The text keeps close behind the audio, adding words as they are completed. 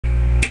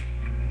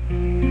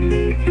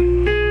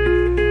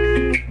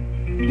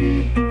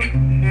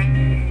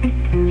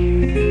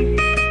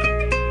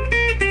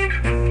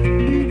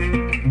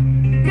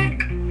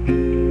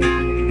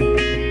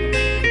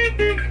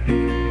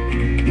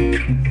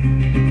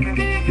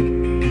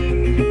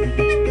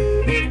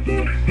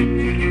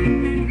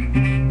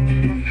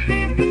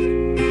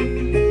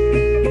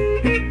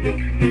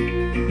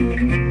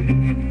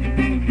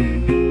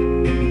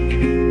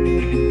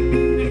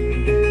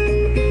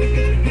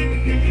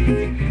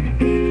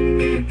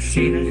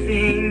See, the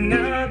thing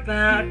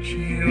about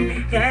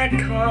you that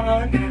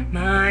caught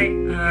my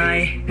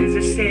eye is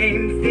the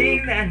same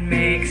thing that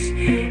makes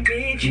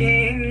me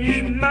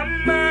change my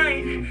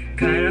mind.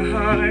 Kinda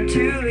hard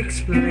to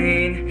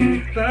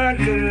explain, but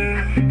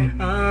girl,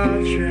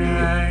 I'll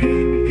try.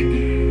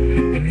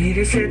 I need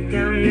to sit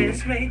down,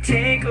 this may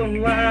take a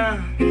while.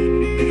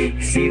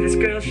 You see, this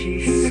girl,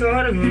 she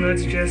sorta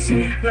looks just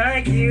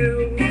like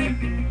you.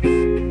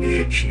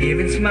 She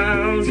even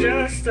smiles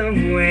just the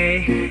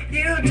way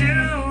you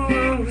do.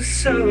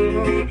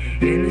 So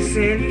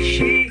innocent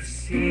she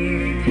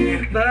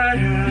seemed, but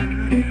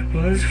I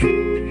was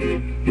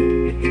fooled.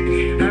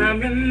 I'm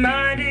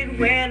reminded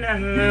when I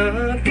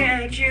look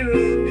at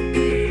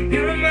you.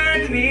 You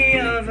remind me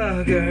of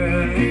a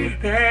girl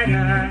that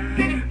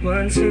I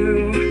once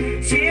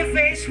knew. See your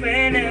face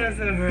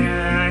whenever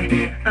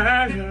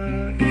I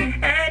look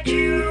at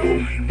you.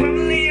 You won't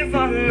believe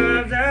all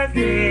of the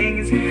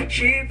things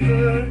she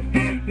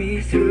put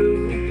me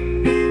through.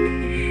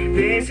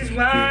 This is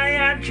why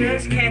I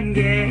just can't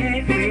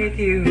get with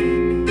you.